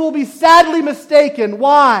life you will be sadly mistaken.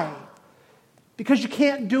 Why? Because you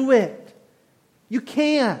can't do it. You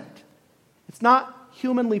can't. It's not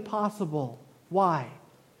humanly possible. Why?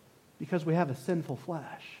 Because we have a sinful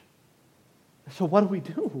flesh. So what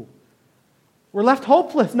do? We're left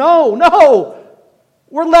hopeless. No.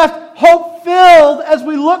 We're left hope-filled as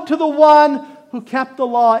we look to the one who kept the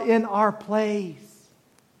law in our place.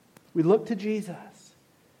 We look to Jesus.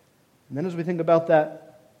 And then as we think about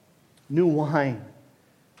that new wine,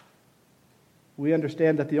 we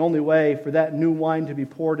understand that the only way for that new wine to be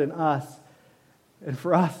poured in us and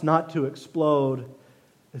for us not to explode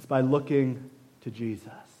is by looking to Jesus.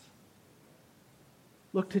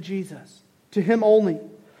 Look to Jesus. To Him only.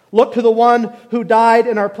 Look to the one who died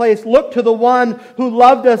in our place. Look to the one who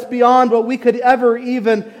loved us beyond what we could ever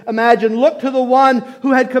even imagine. Look to the one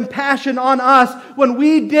who had compassion on us when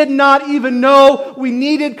we did not even know we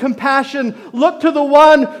needed compassion. Look to the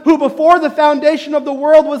one who before the foundation of the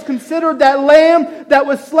world was considered that lamb that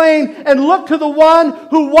was slain. And look to the one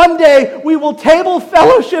who one day we will table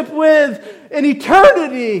fellowship with in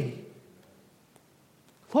eternity.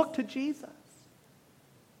 Look to Jesus.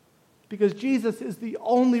 Because Jesus is the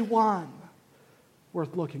only one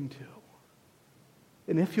worth looking to.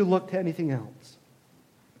 And if you look to anything else,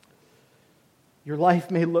 your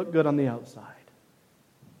life may look good on the outside,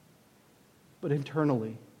 but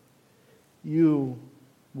internally, you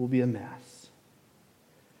will be a mess.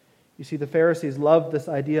 You see, the Pharisees loved this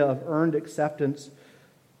idea of earned acceptance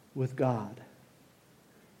with God.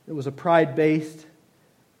 It was a pride-based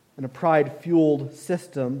and a pride-fueled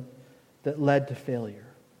system that led to failure.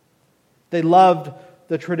 They loved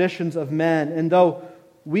the traditions of men. And though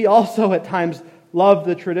we also at times love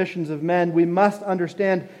the traditions of men, we must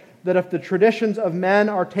understand that if the traditions of men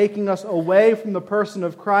are taking us away from the person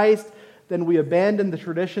of Christ, then we abandon the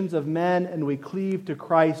traditions of men and we cleave to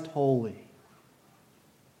Christ wholly.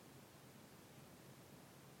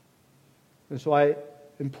 And so I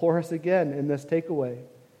implore us again in this takeaway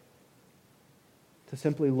to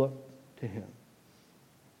simply look to Him.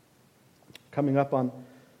 Coming up on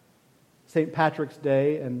St. Patrick's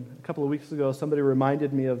Day, and a couple of weeks ago somebody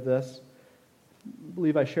reminded me of this. I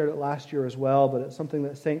believe I shared it last year as well, but it's something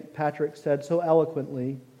that St. Patrick said so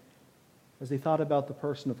eloquently as he thought about the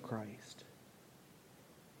person of Christ.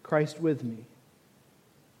 Christ with me,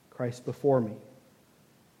 Christ before me,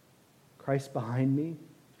 Christ behind me,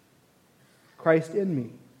 Christ in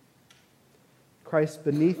me, Christ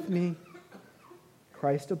beneath me,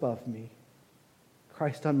 Christ above me,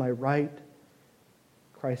 Christ on my right,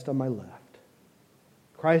 Christ on my left.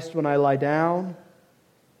 Christ when I lie down,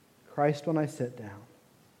 Christ when I sit down,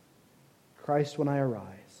 Christ when I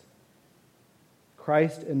arise,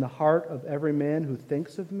 Christ in the heart of every man who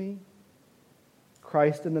thinks of me,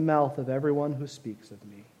 Christ in the mouth of everyone who speaks of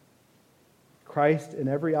me, Christ in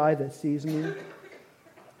every eye that sees me,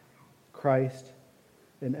 Christ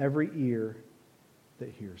in every ear that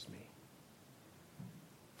hears me.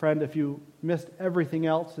 Friend, if you missed everything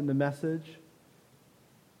else in the message,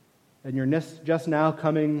 and you're just now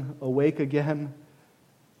coming awake again,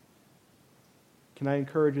 can I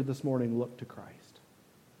encourage you this morning, look to Christ.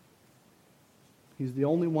 He's the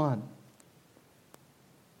only one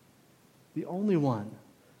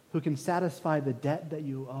who can satisfy the debt that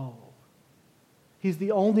you owe. He's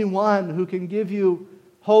the only one who can give you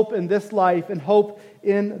hope in this life and hope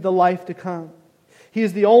in the life to come. He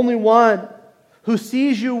is the only one who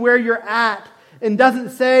sees you where you're at and doesn't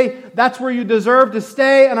say, that's where you deserve to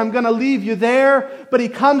stay and I'm going to leave you there. But He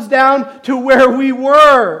comes down to where we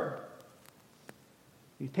were.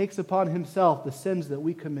 He takes upon Himself the sins that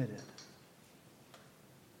we committed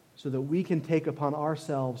so that we can take upon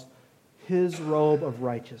ourselves His robe of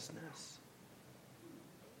righteousness.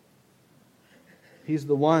 He's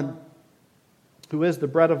the one who is the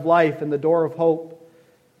bread of life and the door of hope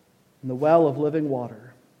and the well of living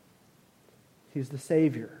water. He's the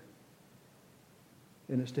Savior.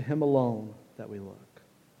 And it's to Him alone that we look.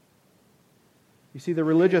 You see, the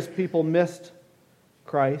religious people missed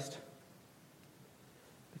Christ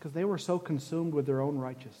because they were so consumed with their own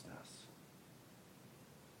righteousness.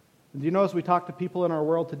 And do you know, as we talk to people in our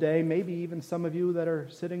world today, maybe even some of you that are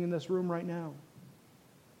sitting in this room right now,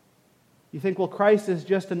 you think, well, Christ is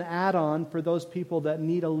just an add-on for those people that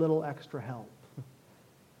need a little extra help.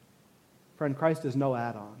 Friend, Christ is no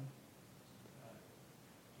add-on.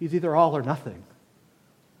 He's either all or nothing.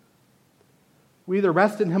 We either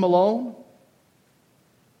rest in Him alone,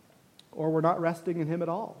 or we're not resting in Him at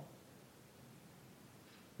all.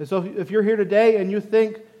 And so if you're here today and you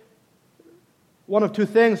think one of two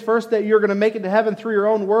things, first, that you're going to make it to heaven through your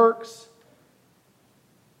own works,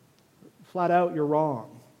 flat out, you're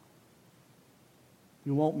wrong.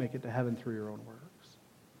 You won't make it to heaven through your own works.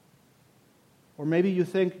 Or maybe you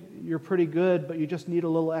think you're pretty good, but you just need a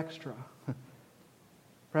little extra.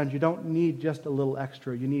 Friends, you don't need just a little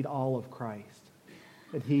extra. You need all of Christ.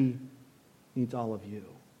 And He needs all of you.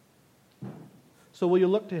 So will you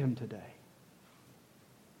look to Him today?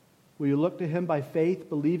 Will you look to Him by faith,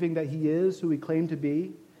 believing that He is who He claimed to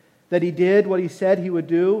be, that He did what He said He would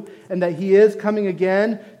do, and that He is coming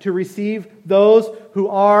again to receive those who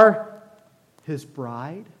are His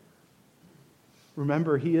bride?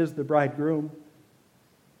 Remember, He is the bridegroom.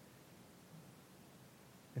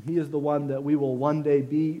 And He is the one that we will one day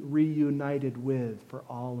be reunited with for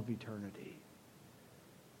all of eternity.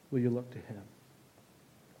 Will you look to Him?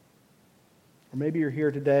 Or maybe you're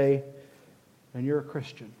here today and you're a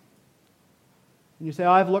Christian. And you say,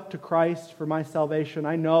 I've looked to Christ for my salvation.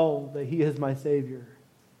 I know that He is my Savior.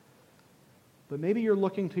 But maybe you're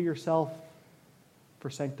looking to yourself for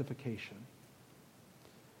sanctification.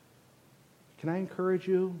 Can I encourage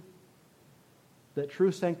you that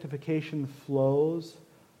true sanctification flows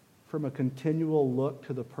from a continual look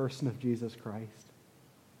to the person of Jesus Christ?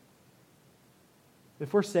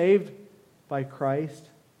 If we're saved by Christ,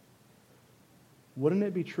 wouldn't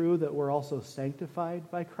it be true that we're also sanctified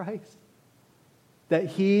by Christ? That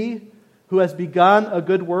He who has begun a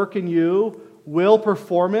good work in you will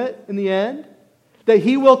perform it in the end? That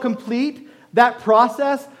He will complete that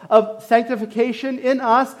process of sanctification in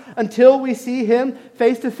us until we see Him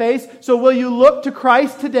face to face? So will you look to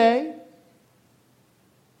Christ today?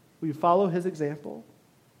 Will you follow His example?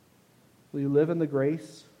 Will you live in the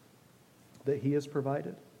grace that He has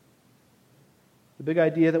provided? The big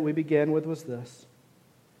idea that we began with was this.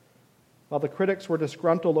 While the critics were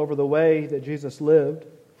disgruntled over the way that Jesus lived,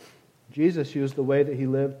 Jesus used the way that He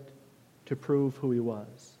lived to prove who He was.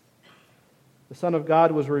 The Son of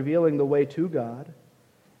God was revealing the way to God,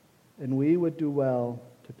 and we would do well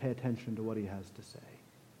to pay attention to what He has to say.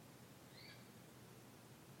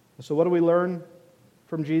 So what do we learn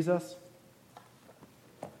from Jesus?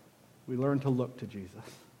 We learn to look to Jesus.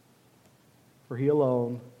 For He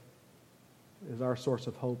alone is our source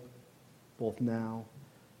of hope, both now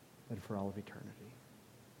and for all of eternity.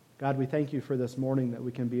 God, we thank You for this morning that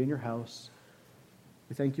we can be in Your house.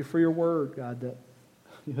 We thank You for Your word, God, that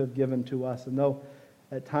You have given to us. And though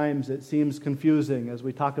at times it seems confusing as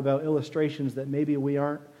we talk about illustrations that maybe we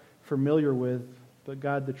aren't familiar with, but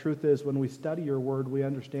God, the truth is when we study Your word, we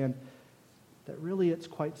understand that really it's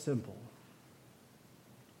quite simple.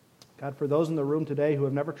 God, for those in the room today who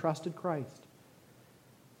have never trusted Christ,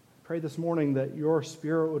 pray this morning that Your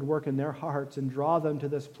Spirit would work in their hearts and draw them to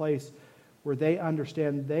this place where they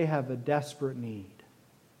understand they have a desperate need.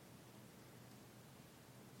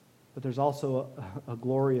 But there's also a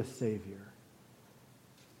glorious Savior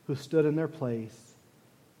who stood in their place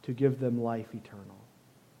to give them life eternal.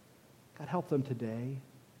 God, help them today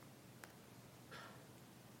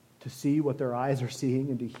to see what their eyes are seeing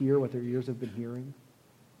and to hear what their ears have been hearing.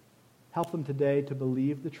 Help them today to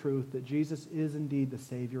believe the truth that Jesus is indeed the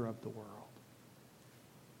Savior of the world.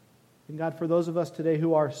 And God, for those of us today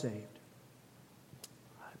who are saved,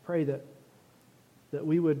 I pray that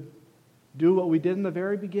we would do what we did in the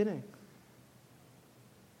very beginning.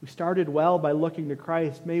 We started well by looking to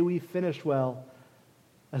Christ. May we finish well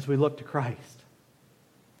as we look to Christ.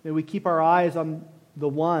 May we keep our eyes on the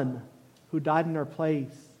one who died in our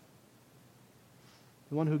place,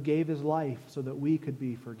 the one who gave His life so that we could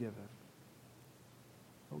be forgiven.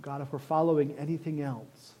 Oh God, if we're following anything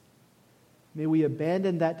else, may we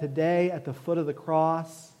abandon that today at the foot of the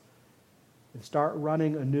cross and start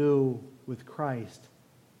running anew with Christ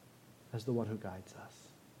as the one who guides us.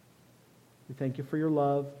 We thank You for Your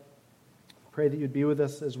love. Pray that You'd be with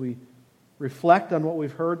us as we reflect on what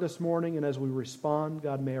we've heard this morning, and as we respond,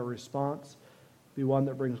 God, may our response be one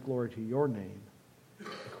that brings glory to Your name. In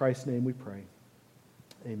Christ's name we pray.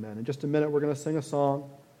 Amen. In just a minute, we're going to sing a song.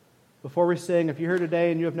 Before we sing, if you're here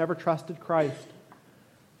today and you have never trusted Christ,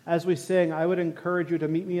 as we sing, I would encourage you to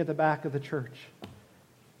meet me at the back of the church.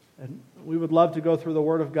 And we would love to go through the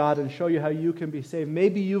Word of God and show you how you can be saved.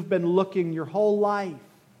 Maybe you've been looking your whole life,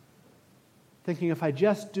 thinking, if I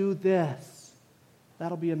just do this,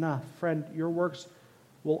 that'll be enough. Friend, your works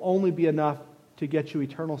will only be enough to get you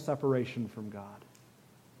eternal separation from God.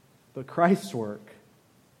 But Christ's work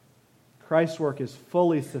is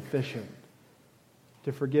fully sufficient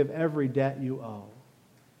to forgive every debt you owe.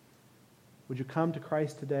 Would you come to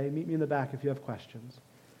Christ today? Meet me in the back if you have questions.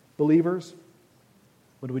 Believers,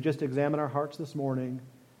 would we just examine our hearts this morning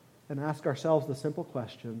and ask ourselves the simple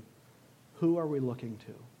question, who are we looking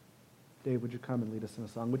to? Dave, would you come and lead us in a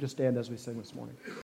song? Would you stand as we sing this morning?